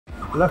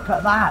Look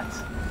at that.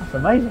 That's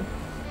amazing.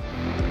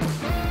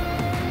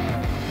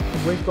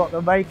 We've got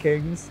the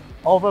makings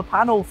of a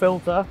panel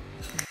filter.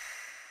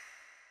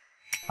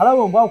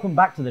 Hello and welcome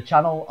back to the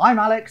channel. I'm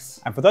Alex.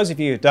 And for those of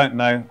you who don't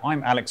know,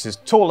 I'm Alex's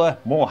taller,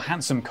 more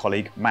handsome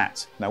colleague,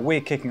 Matt. Now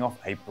we're kicking off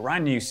a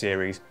brand new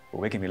series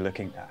where we're going to be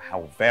looking at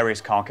how various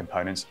car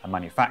components are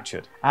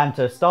manufactured. And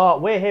to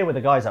start, we're here with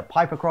the guys at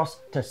Pipercross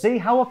to see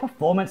how a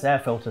performance air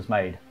filter's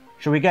made.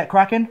 Should we get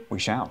cracking? We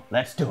shall.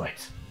 Let's do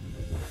it.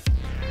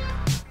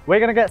 We're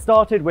going to get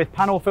started with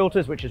panel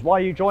filters, which is why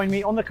you join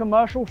me on the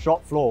commercial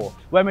shop floor,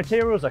 where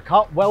materials are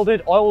cut,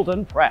 welded, oiled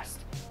and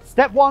pressed.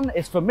 Step one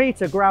is for me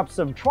to grab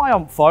some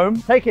Triumph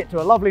foam, take it to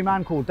a lovely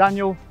man called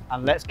Daniel,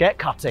 and let's get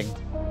cutting.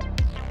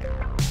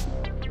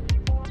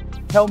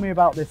 Tell me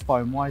about this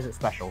foam, why is it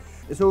special?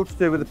 It's all to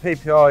do with the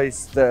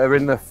PPIs that are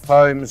in the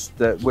foams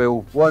that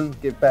will, one,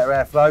 give better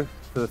airflow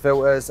for the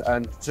filters,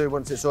 and two,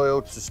 once it's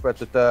oiled, to spread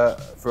the dirt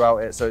throughout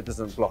it so it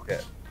doesn't block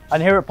it.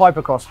 And here at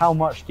Pipercross, how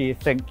much do you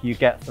think you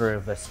get through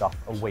of this stuff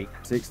a week?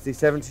 60,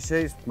 70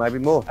 sheets, maybe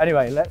more.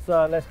 Anyway,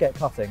 let's get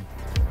cutting.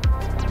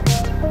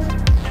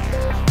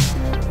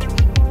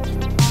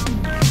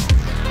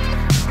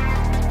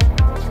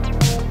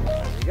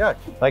 There you go.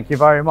 Thank you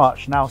very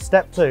much. Now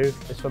step two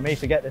is for me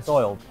to get this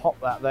oiled. Pop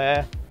that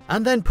there.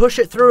 And then push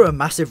it through a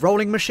massive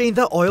rolling machine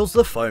that oils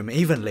the foam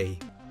evenly.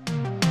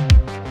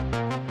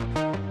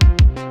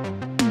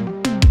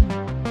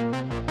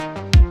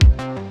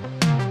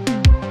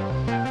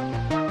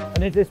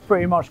 And is this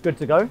pretty much good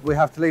to go? We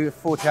have to leave it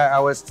 48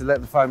 hours to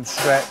let the foam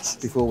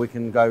stretch before we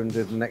can go and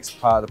do the next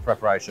part of the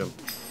preparation.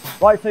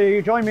 Right, so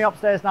you join me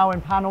upstairs now in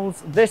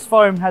panels. This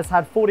foam has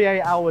had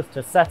 48 hours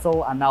to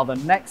settle, and now the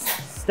next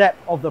step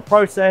of the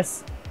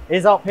process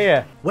is up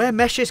here, where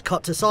mesh is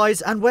cut to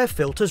size and where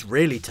filters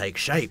really take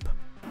shape.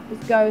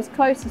 Just go as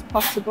close as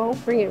possible,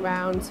 bring it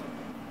round.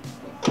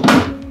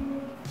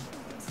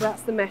 So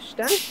that's the mesh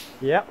done.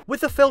 Yep. With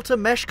the filter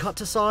mesh cut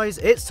to size,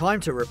 it's time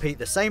to repeat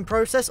the same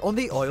process on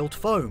the oiled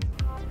foam.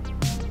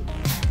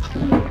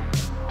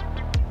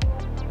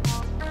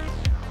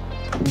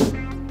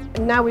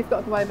 And now we've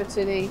got to go over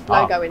to the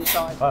logo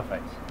inside.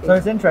 Perfect. So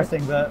it's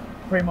interesting that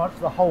pretty much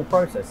the whole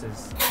process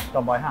is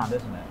done by hand,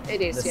 isn't it?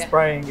 It is, the yeah.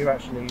 spraying, you're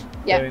actually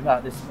doing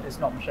that. It's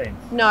not machine.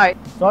 No.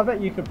 So I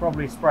bet you could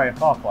probably spray a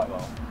car quite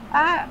well.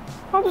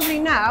 Probably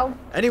now.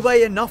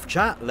 Anyway, enough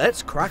chat,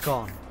 let's crack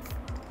on.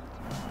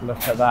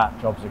 Look at that,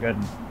 job's a good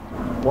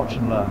one. Watch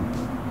and learn.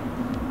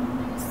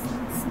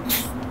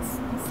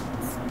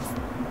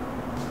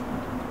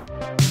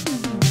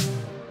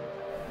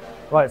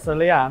 Right, so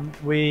Leanne,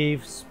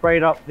 we've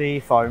sprayed up the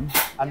foam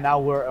and now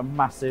we're at a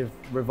massive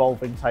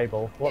revolving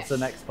table. What's the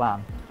next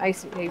plan?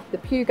 Basically, the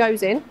pew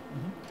goes in,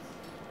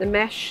 the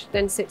mesh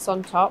then sits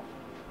on top,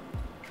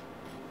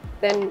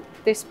 then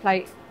this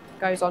plate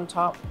goes on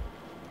top,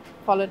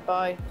 followed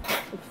by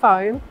the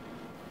foam,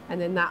 and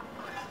then that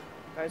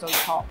goes on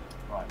top.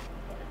 Right.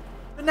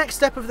 The next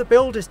step of the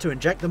build is to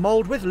inject the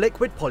mould with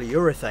liquid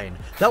polyurethane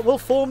that will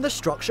form the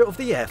structure of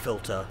the air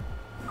filter.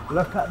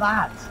 Look at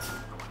that.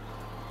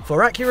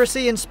 For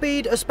accuracy and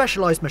speed, a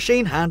specialised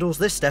machine handles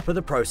this step of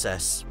the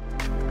process.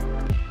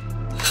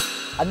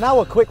 And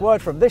now a quick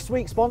word from this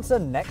week's sponsor,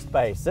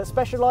 Nextbase, that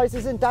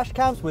specialises in dash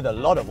cams with a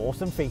lot of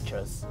awesome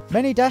features.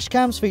 Many dash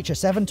cams feature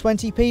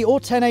 720p or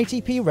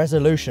 1080p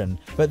resolution,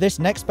 but this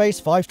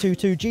Nextbase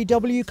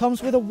 522GW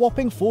comes with a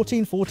whopping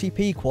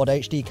 1440p Quad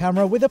HD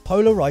camera with a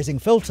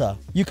polarising filter.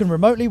 You can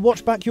remotely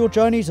watch back your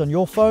journeys on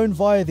your phone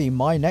via the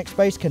My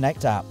Nextbase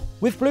Connect app,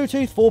 with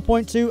Bluetooth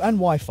 4.2 and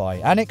Wi-Fi,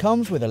 and it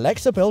comes with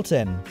Alexa built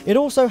in. It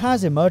also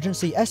has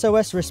emergency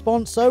SOS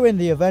response, so in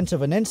the event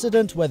of an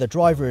incident where the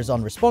driver is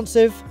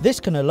unresponsive,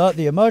 this can alert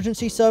the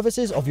emergency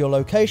services of your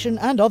location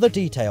and other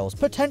details,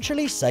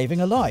 potentially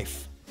saving a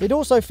life. It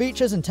also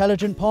features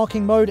intelligent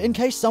parking mode in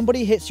case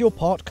somebody hits your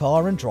parked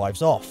car and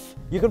drives off.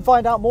 You can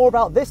find out more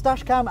about this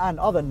dashcam and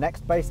other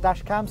Nextbase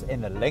dashcams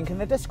in the link in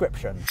the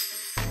description.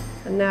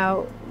 And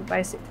now we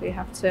basically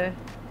have to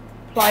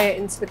apply it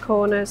into the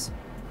corners.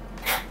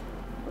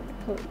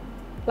 Put the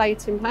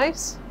plate in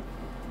place.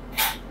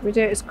 We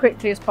do it as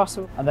quickly as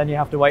possible. And then you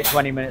have to wait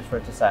 20 minutes for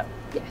it to set.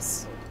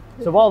 Yes.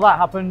 So while that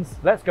happens,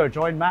 let's go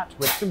join Matt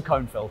with some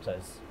cone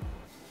filters.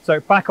 So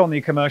back on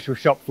the commercial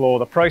shop floor,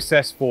 the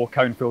process for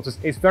cone filters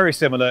is very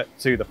similar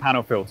to the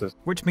panel filters,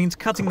 which means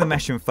cutting the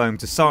mesh and foam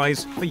to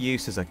size for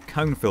use as a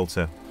cone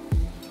filter.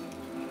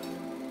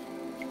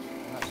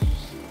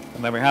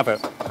 And there we have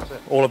it,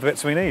 all of the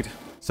bits we need.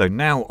 So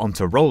now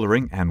onto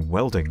rollering and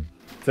welding.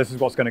 This is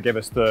what's going to give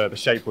us the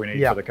shape we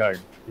need for the cone.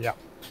 Yeah.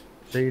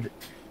 So you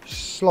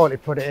slightly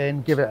put it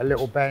in, give it a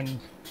little bend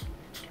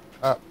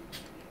up.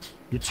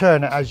 You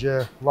turn it as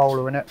you're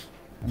rolling it,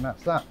 and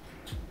that's that.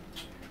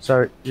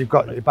 So you've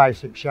got your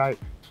basic shape,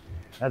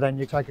 and then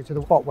you take it to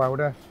the spot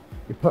welder.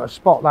 You put a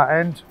spot that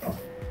end,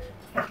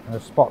 and a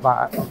spot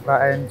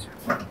that end.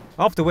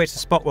 After which the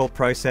spot weld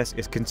process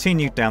is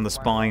continued down the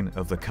spine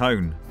of the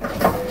cone.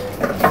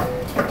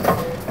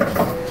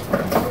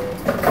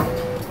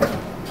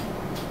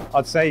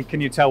 I'd say,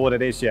 can you tell what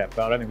it is yet?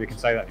 But I don't think we can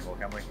say that anymore,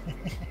 can we?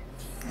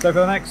 So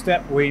for the next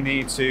step, we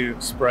need to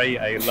spray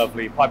a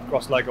lovely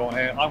Pipercross logo on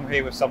here. I'm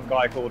here with some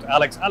guy called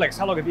Alex. Alex,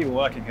 how long have you been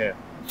working here?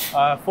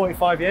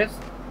 45 years.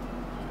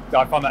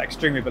 I find that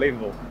extremely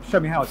believable.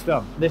 Show me how it's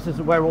done. This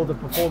is where all the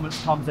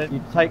performance comes in.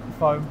 You take the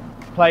foam,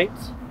 plate,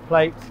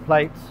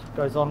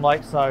 goes on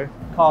like so,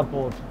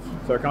 cardboard.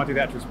 So can I do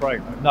the actual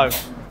spraying though? No,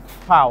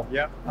 pow.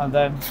 Yeah. And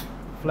then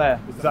flare.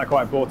 Is that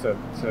quite important?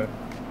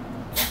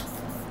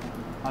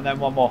 And then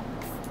one more,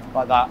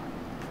 like that.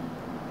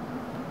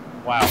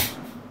 Wow.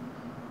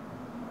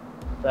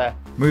 There.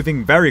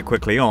 Moving very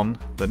quickly on,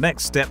 the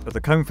next step of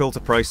the cone filter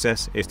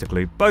process is to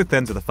glue both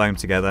ends of the foam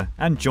together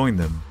and join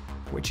them,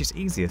 which is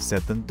easier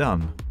said than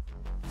done.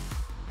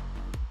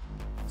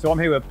 So I'm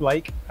here with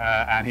Blake,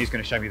 and he's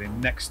going to show me the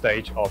next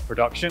stage of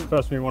production.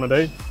 First thing you want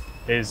to do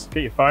is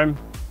get your foam,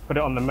 put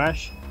it on the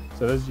mesh.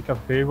 So there's your cup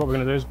of pee. What we're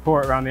going to do is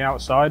pour it around the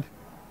outside,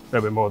 a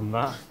little bit more than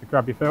that. You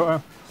grab your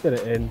filter, sit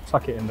it in,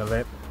 tuck it in the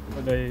lip,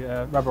 put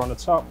the rubber on the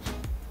top,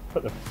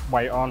 put the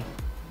weight on, and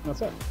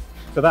that's it.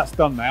 So that's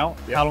done now.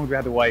 Yep. How long do we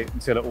have to wait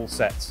until it all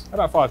sets?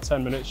 About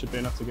 5–10 minutes should be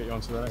enough to get you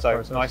onto the next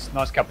process.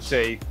 Nice cup of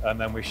tea,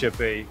 and then we should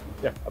be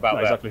about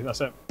there. Exactly,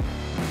 that's it.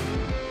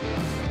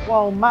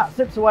 While Matt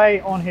sips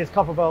away on his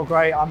cup of Earl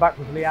Grey, I'm back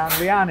with Leanne.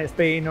 Leanne, it's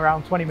been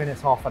around 20 minutes,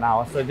 half an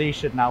hour, so these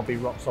should now be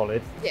rock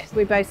solid. Yes,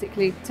 we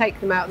basically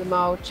take them out of the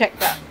mould, check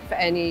that for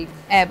any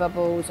air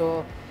bubbles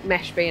or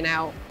mesh being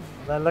out.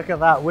 Then look at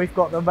that, we've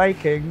got the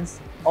makings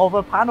of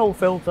a panel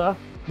filter.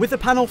 With the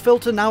panel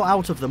filter now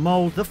out of the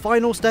mould, the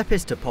final step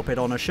is to pop it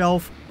on a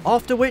shelf,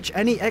 after which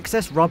any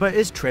excess rubber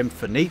is trimmed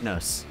for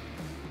neatness.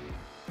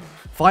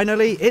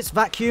 Finally, it's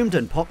vacuumed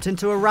and popped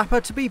into a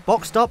wrapper to be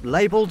boxed up,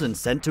 labelled and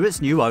sent to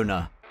its new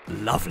owner.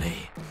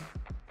 Lovely.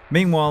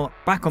 Meanwhile,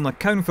 back on the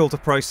cone filter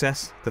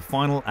process, the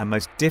final and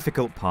most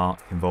difficult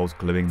part involves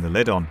gluing the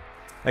lid on.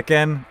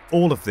 Again,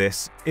 all of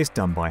this is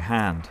done by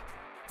hand.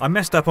 I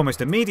messed up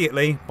almost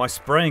immediately by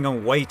spraying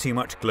on way too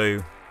much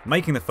glue,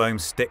 making the foam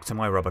stick to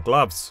my rubber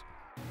gloves.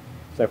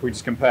 So if we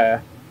just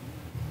compare,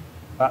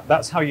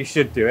 that's how you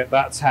should do it,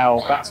 that's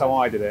how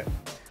I did it.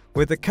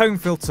 With the cone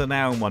filter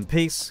now in one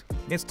piece,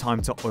 it's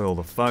time to oil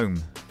the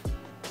foam.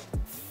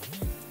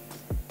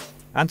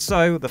 And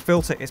so the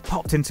filter is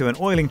popped into an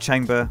oiling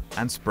chamber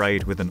and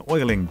sprayed with an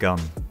oiling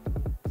gun.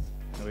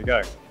 There we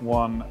go,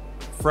 one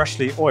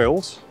freshly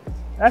oiled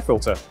air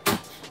filter.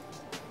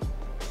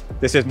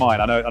 This is mine.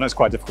 I know it's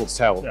quite difficult to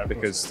tell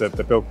because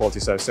the build quality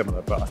is so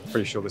similar, but I'm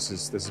pretty sure this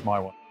is my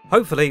one.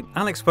 Hopefully,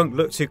 Alex won't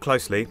look too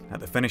closely at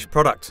the finished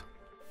product.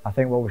 I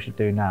think what we should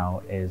do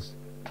now is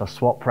to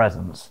swap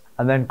presents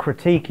and then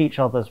critique each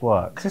other's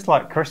work. This is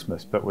like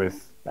Christmas, but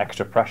with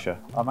extra pressure.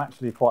 I'm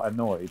actually quite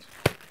annoyed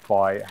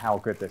by how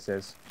good this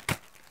is.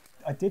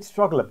 I did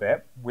struggle a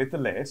bit with the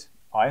lid,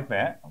 I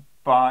admit,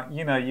 but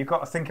you know, you've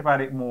got to think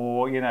about it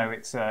more. You know,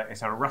 it's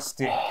a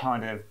rustic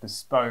kind of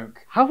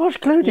bespoke. How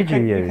much glue did you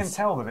use? You can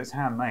tell that it's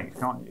handmade,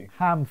 can't you?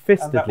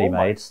 Ham-fistedly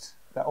made.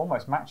 That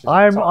almost matches.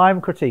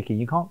 I'm critiquing.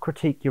 You can't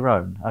critique your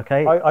own,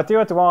 okay? I do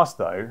have to ask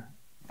though,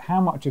 how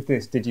much of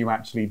this did you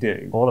actually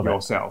do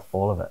yourself?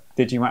 All of it.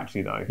 Did you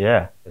actually though?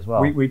 Yeah, as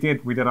well. We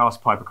did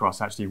ask Pipercross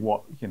actually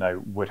what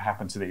would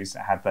happen to these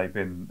had they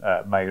been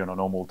made on a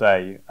normal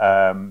day.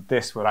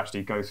 This would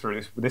actually go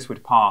through. This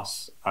would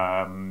pass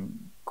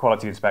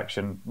quality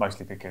inspection,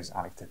 mostly because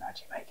Alex didn't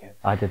actually make it.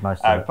 I did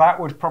most of it. That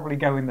would probably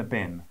go in the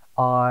bin.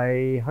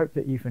 I hope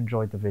that you've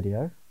enjoyed the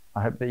video.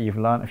 I hope that you've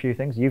learned a few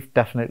things. You've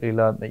definitely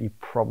learned that you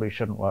probably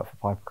shouldn't work for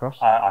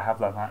Pipercross. I have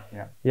learned that,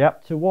 yeah.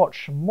 Yep. To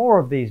watch more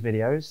of these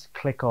videos,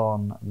 click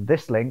on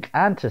this link,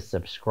 and to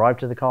subscribe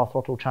to the Car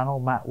Throttle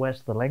channel. Matt,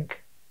 where's the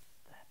link?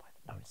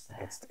 No, it's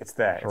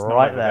there. It's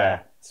right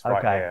there. It's right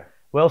okay. here.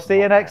 We'll see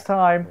you next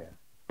time.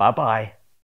 Bye-bye.